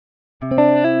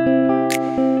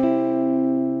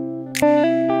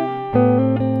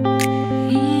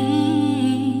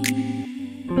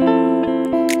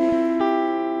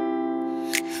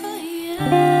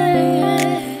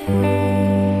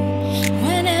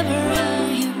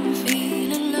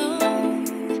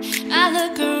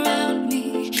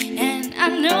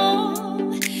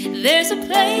There's a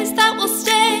place that will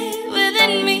stay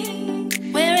within me,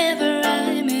 wherever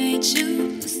I may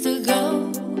choose to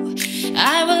go.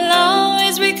 I will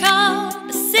always recall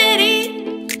the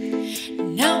city,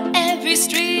 know every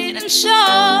street and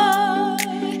shore,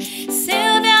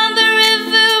 sail down the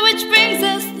river which brings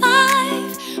us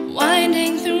life,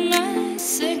 winding through my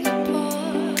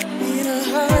Singapore. In a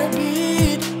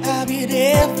heartbeat, I'll be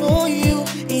there for you.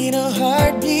 In a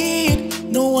heartbeat,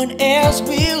 no one else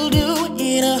will do.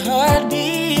 In a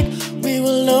heartbeat, we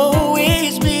will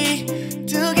always be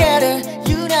together,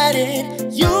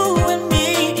 united, you and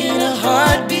me. In a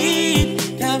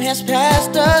heartbeat, time has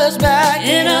passed us by.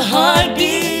 In a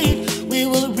heartbeat, we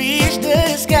will reach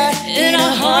the sky. In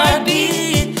a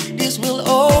heartbeat, this will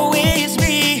always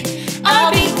be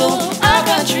our people, our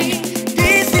country.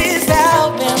 This is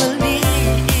our family.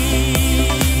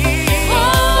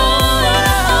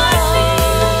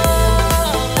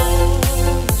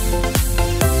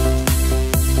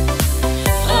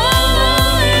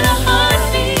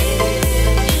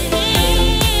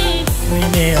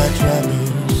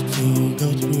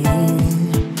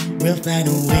 Find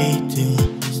a way to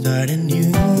start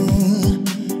anew.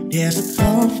 There's a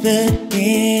comfort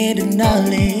in the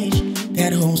knowledge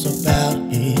that home's about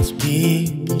its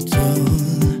people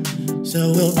too.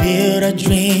 So we'll build our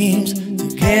dreams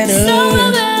together,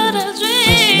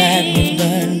 just like we've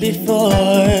done before.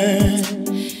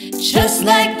 Just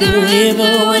like the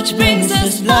river which brings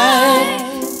us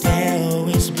life, there'll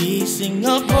always be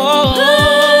Singapore.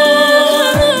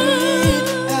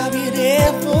 I'll be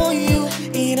there for you.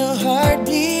 In a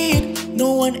heartbeat,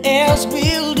 no one else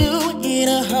will do. In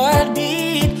a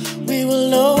heartbeat, we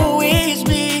will always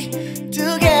be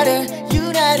together,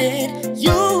 united,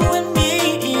 you and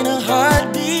me. In a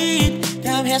heartbeat,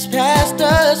 time has passed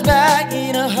us by.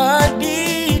 In a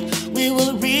heartbeat, we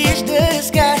will reach the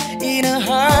sky. In a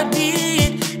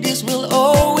heartbeat, this will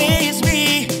always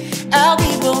be our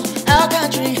people, our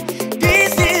country.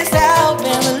 This is our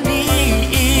family.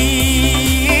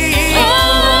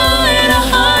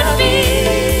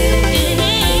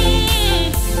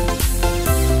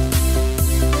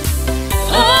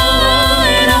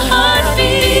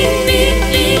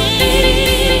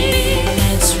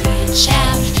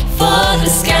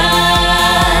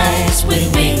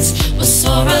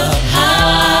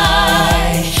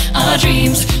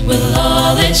 We'll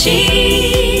all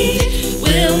achieve,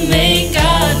 we'll make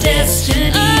our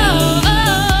destiny.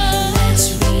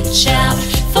 Let's reach out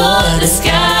for the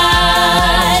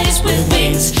skies with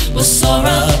wings, we'll soar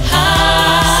up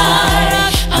high.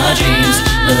 Our dreams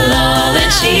we'll all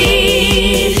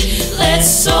achieve. Let's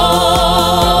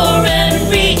soar and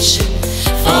reach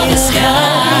for the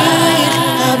sky.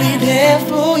 I'll be there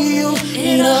for you.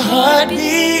 In a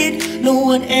heartbeat, no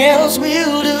one else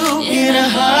will do. In a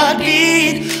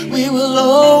heartbeat, we will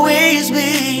always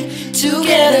be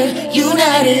together,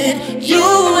 united, you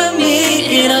and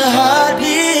me. In a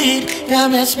heartbeat,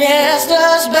 time has passed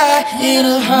us by. In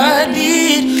a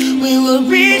heartbeat, we will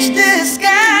reach the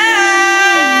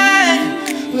sky.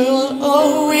 We will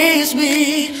always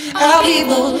be our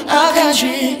people, our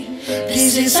country.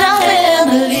 This is our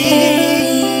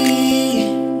family.